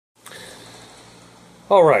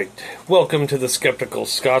Alright, welcome to the Sceptical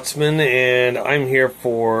Scotsman, and I'm here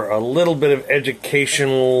for a little bit of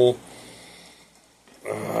educational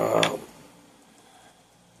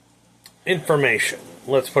information.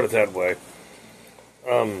 Let's put it that way.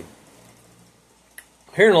 Here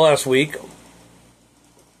in the last week,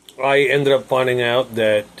 I ended up finding out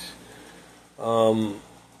that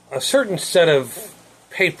a certain set of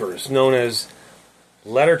papers known as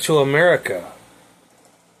Letter to America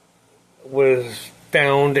was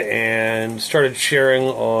found and started sharing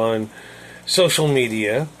on social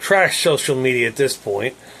media, trash social media at this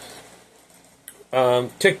point.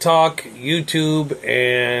 TikTok, YouTube,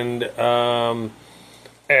 and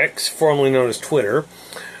X, formerly known as Twitter,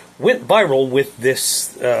 went viral with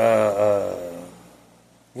this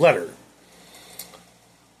letter.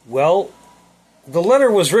 Well, the letter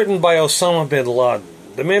was written by Osama bin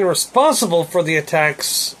Laden, the man responsible for the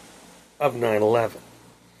attacks of 9/11.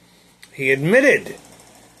 He admitted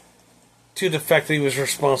to the fact that he was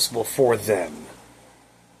responsible for them.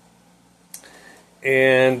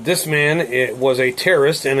 And this man was a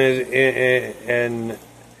terrorist and an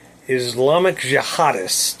Islamic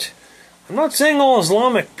jihadist. I'm not saying all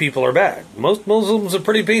Islamic people are bad. Most Muslims are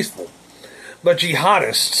pretty peaceful. But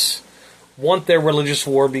jihadists want their religious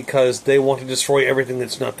war because they want to destroy everything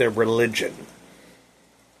that's not their religion.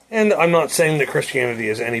 And I'm not saying that Christianity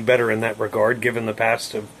is any better in that regard, given the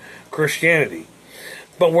past of Christianity.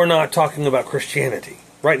 But we're not talking about Christianity.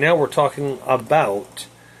 Right now we're talking about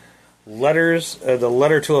the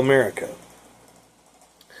letter to America.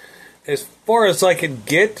 As far as I could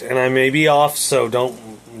get, and I may be off, so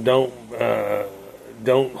don't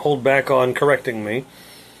hold back on correcting me.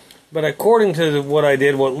 But according to what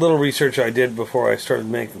little research I did before I started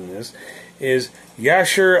making this, is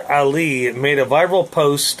Yashar Ali made a viral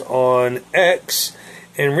post on X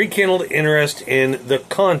and rekindled interest in the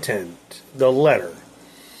content, the letter.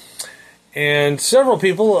 And several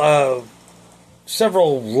people,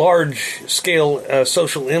 several large-scale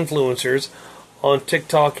social influencers on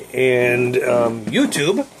TikTok and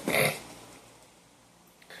YouTube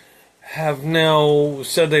have now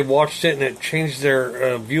said they watched it and it changed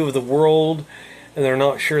their view of the world, and they're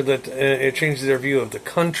not sure that it changed their view of the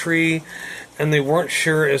country, and they weren't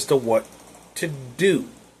sure as to what to do.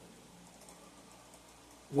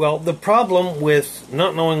 Well, the problem with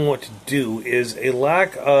not knowing what to do is a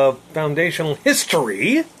lack of foundational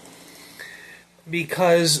history,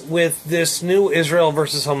 because with this new Israel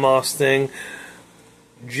versus Hamas thing,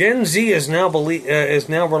 Gen Z is now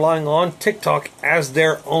relying on TikTok as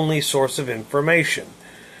their only source of information.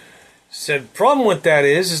 Said problem with that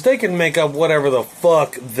is they can make up whatever the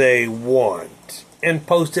fuck they want and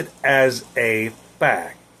post it as a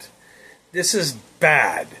fact. This is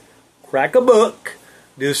bad. Crack a book,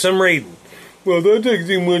 do some reading. Well, that takes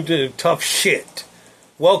him into tough shit.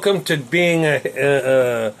 Welcome to being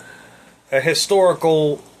a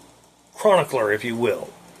historical chronicler, if you will.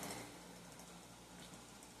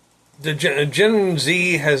 The Gen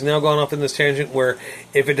Z has now gone off in this tangent where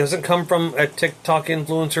if it doesn't come from a TikTok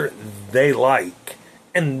influencer they like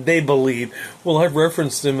and they believe, well, I've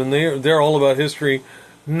referenced them and they're all about history.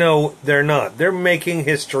 No, they're not. They're making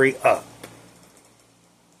history up.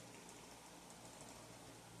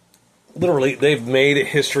 Literally, they've made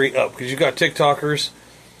history up because you've got TikTokers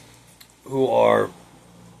who are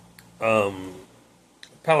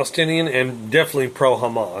Palestinian and definitely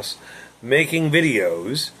pro-Hamas making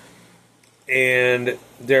videos, and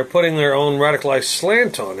they're putting their own radicalized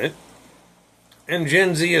slant on it, and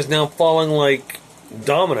Gen Z is now falling like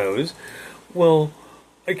dominoes. Well,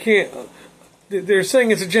 I can't... They're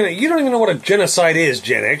saying it's a you don't even know what a genocide is,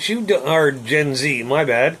 Gen X. You are Gen Z, my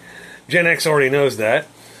bad. Gen X already knows that.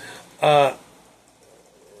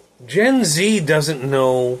 Gen Z doesn't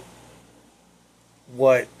know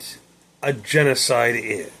what a genocide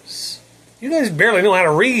is. You guys barely know how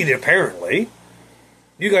to read, apparently.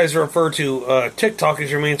 You guys refer to TikTok as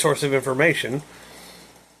your main source of information.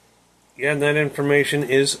 Yeah, and that information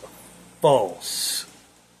is false.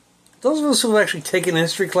 Those of us who have actually taken a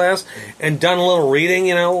history class and done a little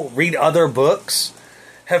reading, read other books,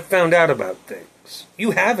 have found out about things.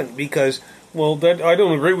 You haven't because, well, I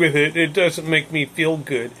don't agree with it. It doesn't make me feel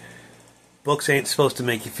good. Books ain't supposed to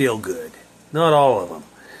make you feel good. Not all of them.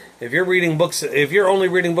 If you're only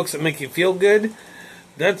reading books that make you feel good,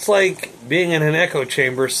 that's like being in an echo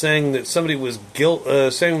chamber saying that somebody was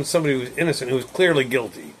saying somebody was innocent who was clearly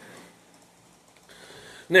guilty.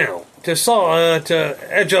 Now, to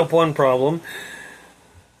edge up one problem,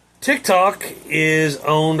 TikTok is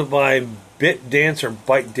owned by BitDance or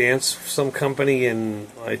ByteDance, some company in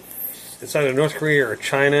it's either North Korea or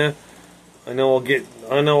China.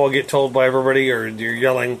 I know I'll get told by everybody, or you're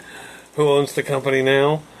yelling, who owns the company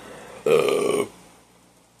now?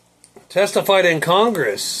 Testified in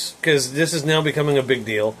Congress, because this is now becoming a big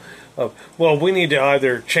deal. Well, we need to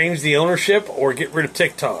either change the ownership or get rid of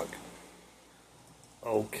TikTok.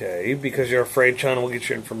 Okay, because you're afraid China will get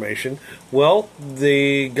your information. Well,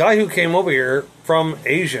 the guy who came over here from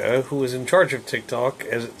Asia, who was in charge of TikTok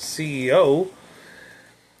as its CEO,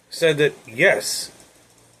 said that, yes,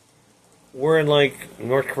 we're in like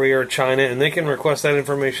North Korea or China, and they can request that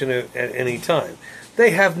information at any time. They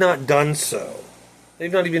have not done so.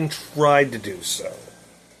 They've not even tried to do so.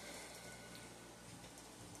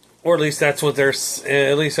 Or at least that's what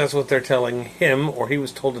they're telling him, or he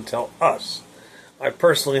was told to tell us. I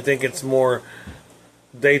personally think it's more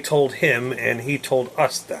they told him and he told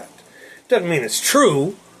us that. Doesn't mean it's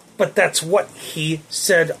true, but that's what he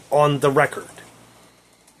said on the record.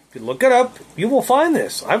 If you look it up, you will find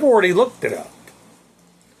this. I've already looked it up.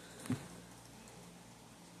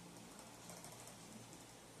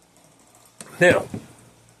 Now,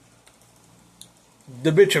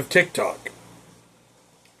 the bitch of TikTok.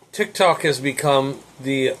 TikTok has become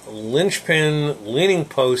the linchpin, leaning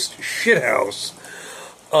post, shithouse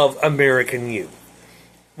of American youth.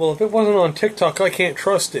 Well, if it wasn't on TikTok, I can't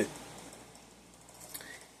trust it.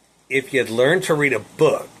 If you'd learn to read a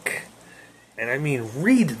book, and I mean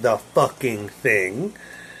read the fucking thing,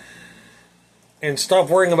 and stop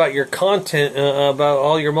worrying about your content, about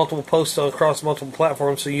all your multiple posts across multiple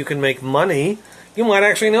platforms so you can make money, you might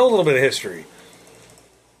actually know a little bit of history.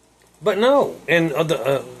 But no, and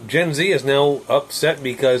Gen Z is now upset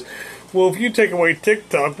because, well, if you take away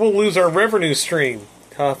TikTok, we'll lose our revenue stream.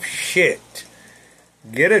 Tough shit.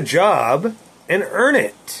 Get a job and earn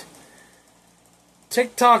it.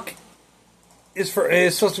 TikTok is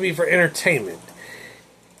supposed to be for entertainment.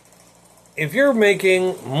 If you're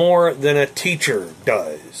making more than a teacher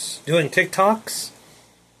does doing TikToks,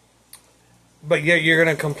 but yet you're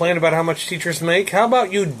going to complain about how much teachers make, how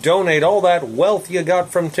about you donate all that wealth you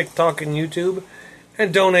got from TikTok and YouTube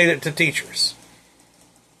and donate it to teachers?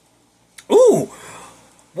 Ooh!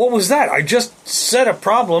 What was that? I just said a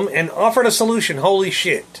problem and offered a solution. Holy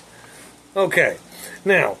shit. Okay.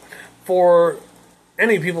 Now, for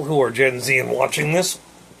any people who are Gen Z and watching this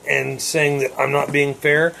and saying that I'm not being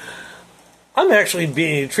fair, I'm actually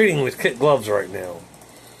treating with kid gloves right now.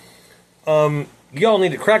 Y'all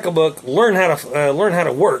need to crack a book, learn how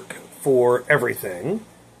to work for everything,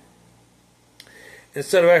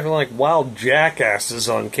 instead of acting like wild jackasses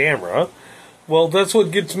on camera. Well, that's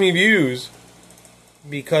what gets me views,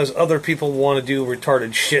 because other people want to do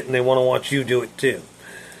retarded shit and they want to watch you do it too.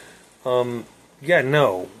 Some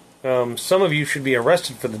of you should be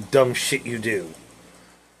arrested for the dumb shit you do.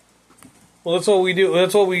 Well, that's what we do.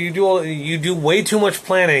 That's what we do. You do way too much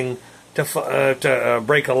planning to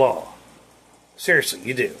break a law. Seriously,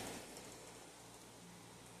 you do.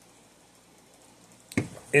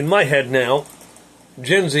 In my head now,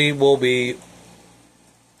 Gen Z will be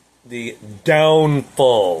the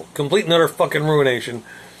downfall, complete and utter fucking ruination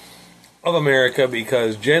of America,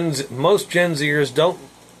 because most Gen Zers don't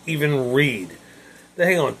even read. They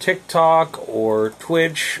hang on TikTok or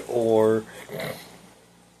Twitch or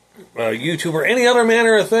YouTube or any other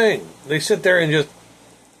manner of thing. They sit there and just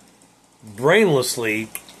brainlessly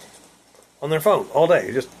on their phone all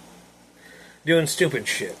day, just doing stupid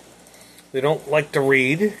shit. They don't like to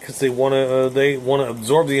read because they want to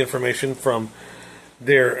absorb the information from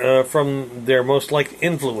their most liked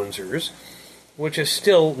influencers, which is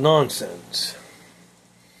still nonsense.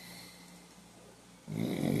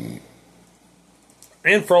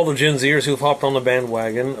 And for all the Gen Zers who've hopped on the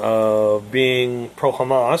bandwagon of being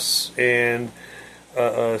pro-Hamas and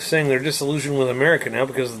saying they're disillusioned with America now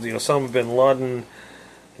because of the Osama bin Laden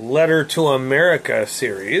Letter to America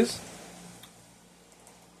series,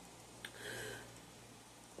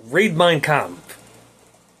 read Mein Kampf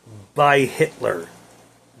by Hitler.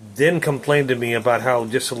 Then complain to me about how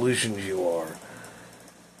disillusioned you are.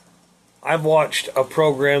 I've watched a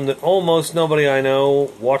program that almost nobody I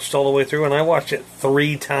know watched all the way through, and I watched it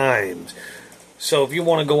 3 times. So if you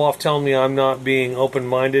want to go off telling me I'm not being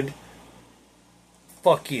open-minded,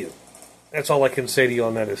 fuck you. That's all I can say to you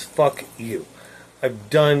on that is fuck you.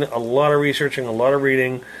 I've done a lot of researching, a lot of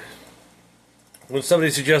reading. When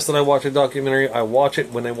somebody suggests that I watch a documentary, I watch it.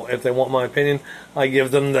 If they want my opinion, I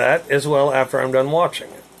give them that as well after I'm done watching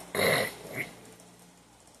it.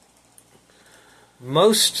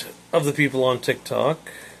 Most of the people on TikTok,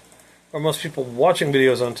 or most people watching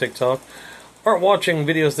videos on TikTok, aren't watching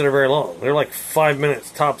videos that are very long. They're like 5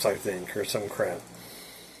 minutes tops, I think, or some crap.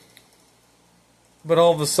 But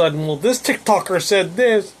all of a sudden, well, this TikToker said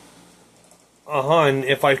this. And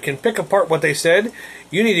if I can pick apart what they said,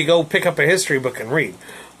 you need to go pick up a history book and read.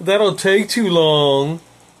 That'll take too long.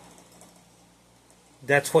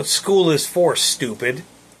 That's what school is for, stupid.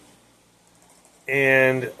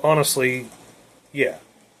 And honestly, yeah.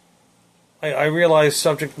 I realize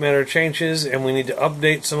subject matter changes and we need to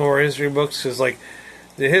update some of our history books, because, like,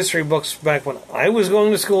 the history books back when I was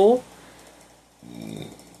going to school,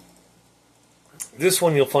 this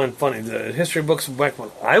one you'll find funny. The history books back when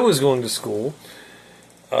I was going to school,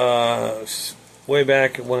 way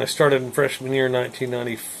back when I started in freshman year,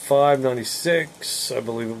 1995, 96, I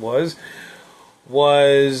believe it was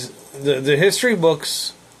the history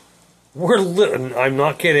books were, I'm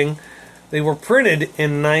not kidding, they were printed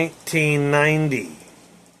in 1990.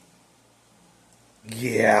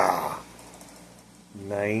 Yeah.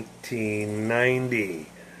 1990.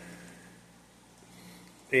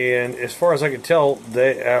 And as far as I can tell,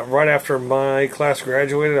 they right after my class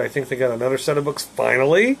graduated, I think they got another set of books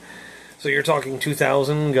finally. So you're talking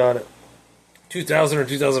 2000 or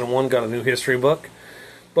 2001 got a new history book.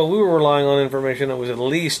 But we were relying on information that was at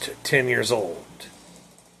least 10 years old.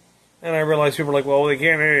 And I realized people were like, well, they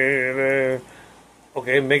can't...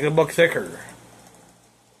 okay, make the book thicker.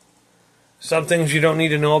 Some things you don't need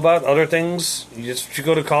to know about. Other things, you should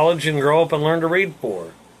go to college and grow up and learn to read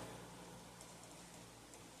for.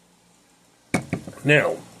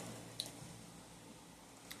 Now,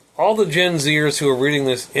 all the Gen Zers who are reading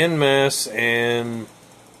this en masse and...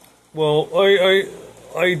 well,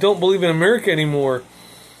 I don't believe in America anymore.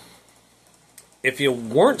 If you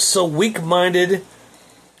weren't so weak-minded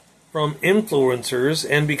from influencers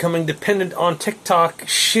and becoming dependent on TikTok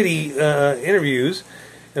shitty interviews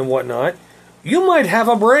and whatnot, you might have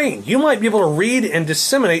a brain. You might be able to read and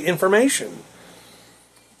disseminate information.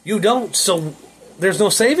 You don't, so there's no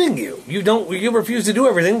saving you. You refuse to do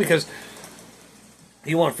everything because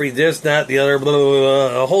you want free this, that, the other, blah, blah,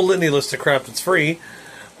 blah, a whole litany list of crap that's free.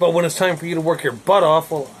 But when it's time for you to work your butt off,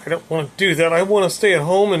 well, I don't want to do that. I want to stay at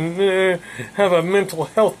home and have a mental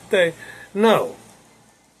health day. No.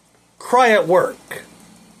 Cry at work.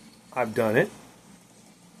 I've done it.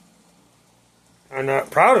 I'm not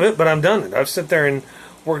proud of it, but I've done it. I've sat there and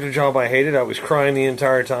worked a job I hated. I was crying the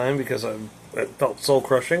entire time because it felt soul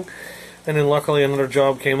crushing. And then luckily another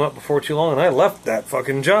job came up before too long and I left that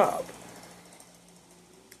fucking job.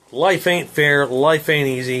 Life ain't fair. Life ain't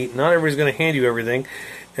easy. Not everybody's going to hand you everything.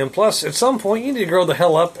 And plus, at some point, you need to grow the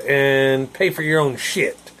hell up and pay for your own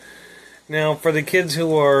shit. Now, for the kids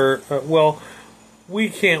who are, we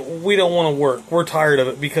don't want to work. We're tired of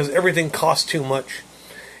it because everything costs too much.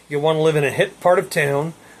 You want to live in a hip part of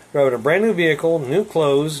town, drive a brand new vehicle, new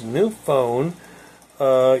clothes, new phone.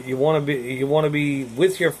 You want to be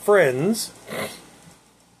with your friends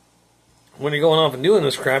when you're going off and doing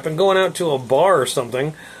this crap, and going out to a bar or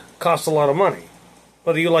something costs a lot of money,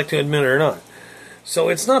 whether you like to admit it or not. So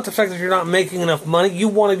it's not the fact that you're not making enough money. You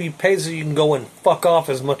want to be paid so you can go and fuck off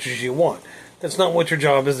as much as you want. That's not what your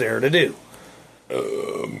job is there to do.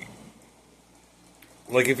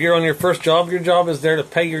 Like if you're on your first job, your job is there to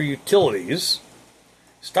pay your utilities.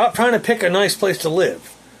 Stop trying to pick a nice place to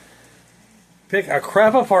live. Pick a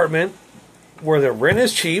crap apartment where the rent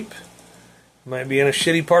is cheap. Might be in a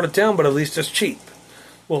shitty part of town, but at least it's cheap.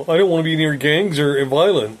 Well, I don't want to be near gangs or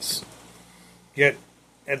violence. Yet,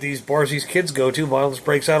 at these bars these kids go to, violence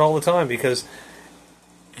breaks out all the time because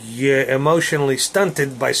you're emotionally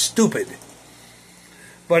stunted by stupid.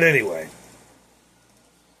 But anyway,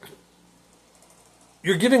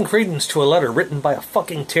 you're giving credence to a letter written by a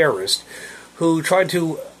fucking terrorist who tried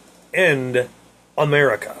to end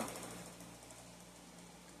America.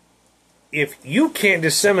 If you can't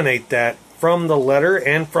disseminate that from the letter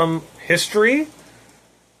and from history,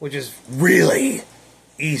 which is really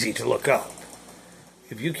easy to look up,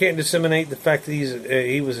 if you can't disseminate the fact that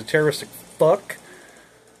he was a terroristic fuck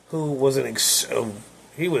who was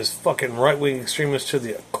he was fucking right-wing extremist to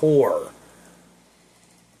the core.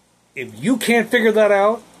 If you can't figure that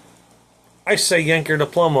out, I say yank your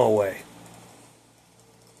diploma away.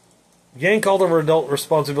 Yank all the adult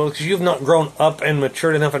responsibilities because you've not grown up and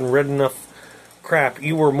matured enough and read enough crap.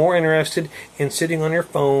 You were more interested in sitting on your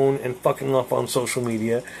phone and fucking off on social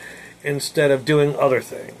media instead of doing other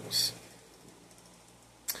things.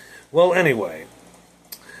 Well, anyway,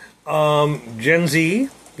 Gen Z,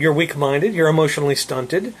 you're weak-minded, you're emotionally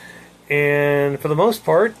stunted, and for the most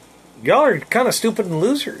part, y'all are kind of stupid and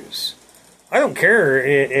losers. I don't care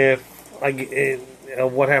if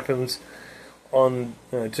what happens on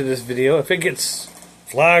to this video. If it gets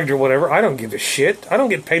flagged or whatever, I don't give a shit. I don't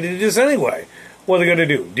get paid to do this anyway. What are they going to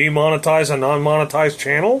do? Demonetize a non-monetized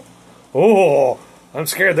channel? Oh, I'm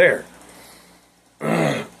scared there.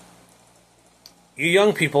 you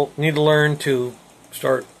young people need to learn to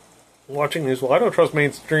start watching news. Well, I don't trust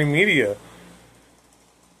mainstream media.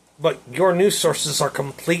 But your news sources are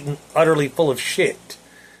complete and utterly full of shit.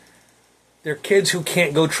 They're kids who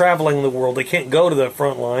can't go traveling the world. They can't go to the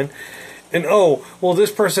front line. And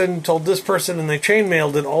this person told this person and they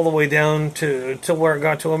chainmailed it all the way down to where it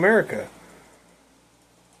got to America.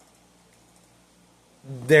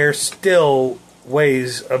 There's still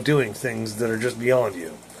ways of doing things that are just beyond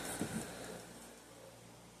you.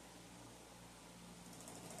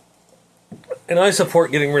 And I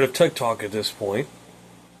support getting rid of TikTok at this point.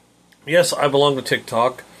 Yes, I belong to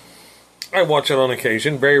TikTok. I watch it on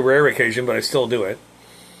occasion, very rare occasion, but I still do it.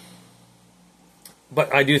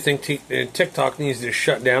 But I do think TikTok needs to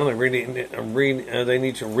shut down. They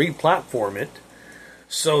need to re-platform it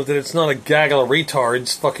so that it's not a gaggle of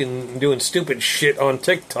retards fucking doing stupid shit on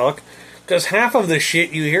TikTok. Because half of the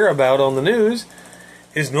shit you hear about on the news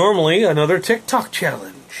is normally another TikTok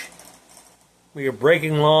challenge. Where you're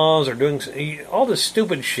breaking laws or doing all this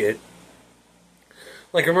stupid shit.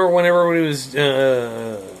 Like, I remember when everybody was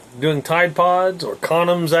doing Tide Pods or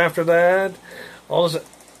condoms after that. All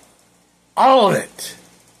of it.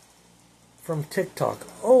 From TikTok.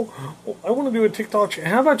 Oh, I want to do a TikTok.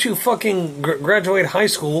 How about you fucking graduate high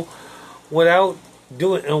school without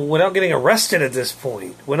getting arrested at this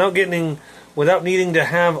point? Without needing to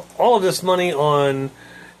have all of this money on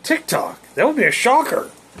TikTok. That would be a shocker.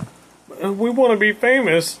 We want to be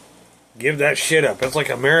famous. Give that shit up. It's like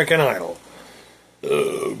American Idol.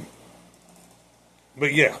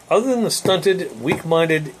 But yeah, other than the stunted,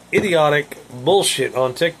 weak-minded, idiotic bullshit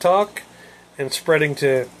on TikTok and spreading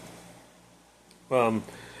to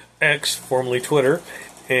X, formerly Twitter,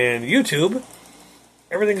 and YouTube,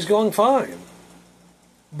 everything's going fine.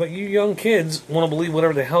 But you young kids want to believe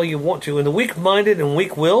whatever the hell you want to, and the weak-minded and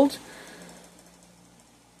weak-willed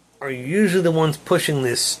are usually the ones pushing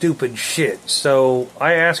this stupid shit. So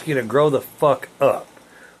I ask you to grow the fuck up.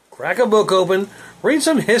 Crack a book open, read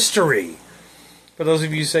some history. For those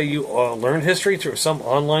of you who say you learned history through some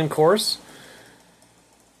online course,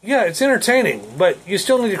 yeah, it's entertaining, but you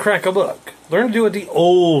still need to crack a book. Learn to do it the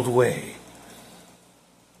old way.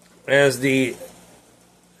 As the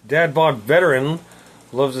dad bod veteran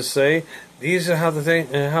loves to say, these are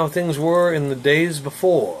how things were in the days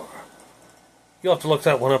before. You'll have to look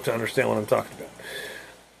that one up to understand what I'm talking about.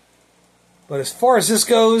 But as far as this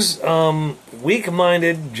goes,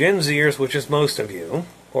 weak-minded Gen Zers, which is most of you,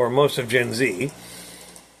 or most of Gen Z,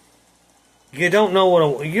 you don't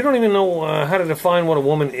even know how to define what a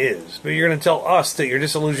woman is. But you're going to tell us that you're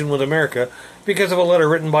disillusioned with America because of a letter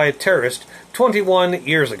written by a terrorist 21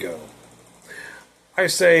 years ago. I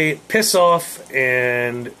say, piss off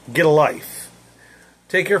and get a life.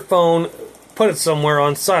 Take your phone, put it somewhere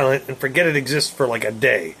on silent, and forget it exists for like a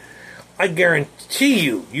day. I guarantee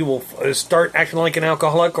you will start acting like an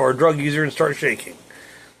alcoholic or a drug user and start shaking.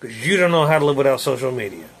 Because you don't know how to live without social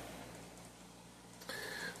media.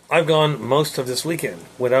 I've gone most of this weekend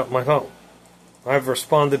without my phone. I've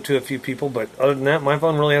responded to a few people, but other than that, my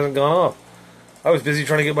phone really hasn't gone off. I was busy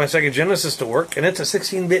trying to get my Sega Genesis to work, and it's a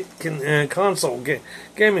 16-bit console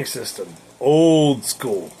gaming system. Old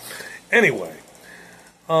school. Anyway,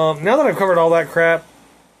 now that I've covered all that crap,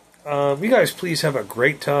 you guys please have a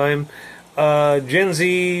great time. Gen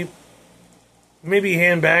Z, maybe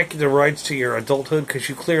hand back the rights to your adulthood because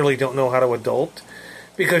you clearly don't know how to adult.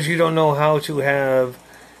 Because you don't know how to have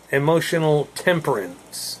emotional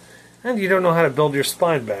temperance. And you don't know how to build your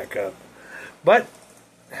spine back up. But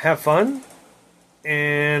have fun.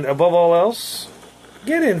 And above all else,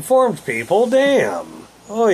 get informed, people. Damn.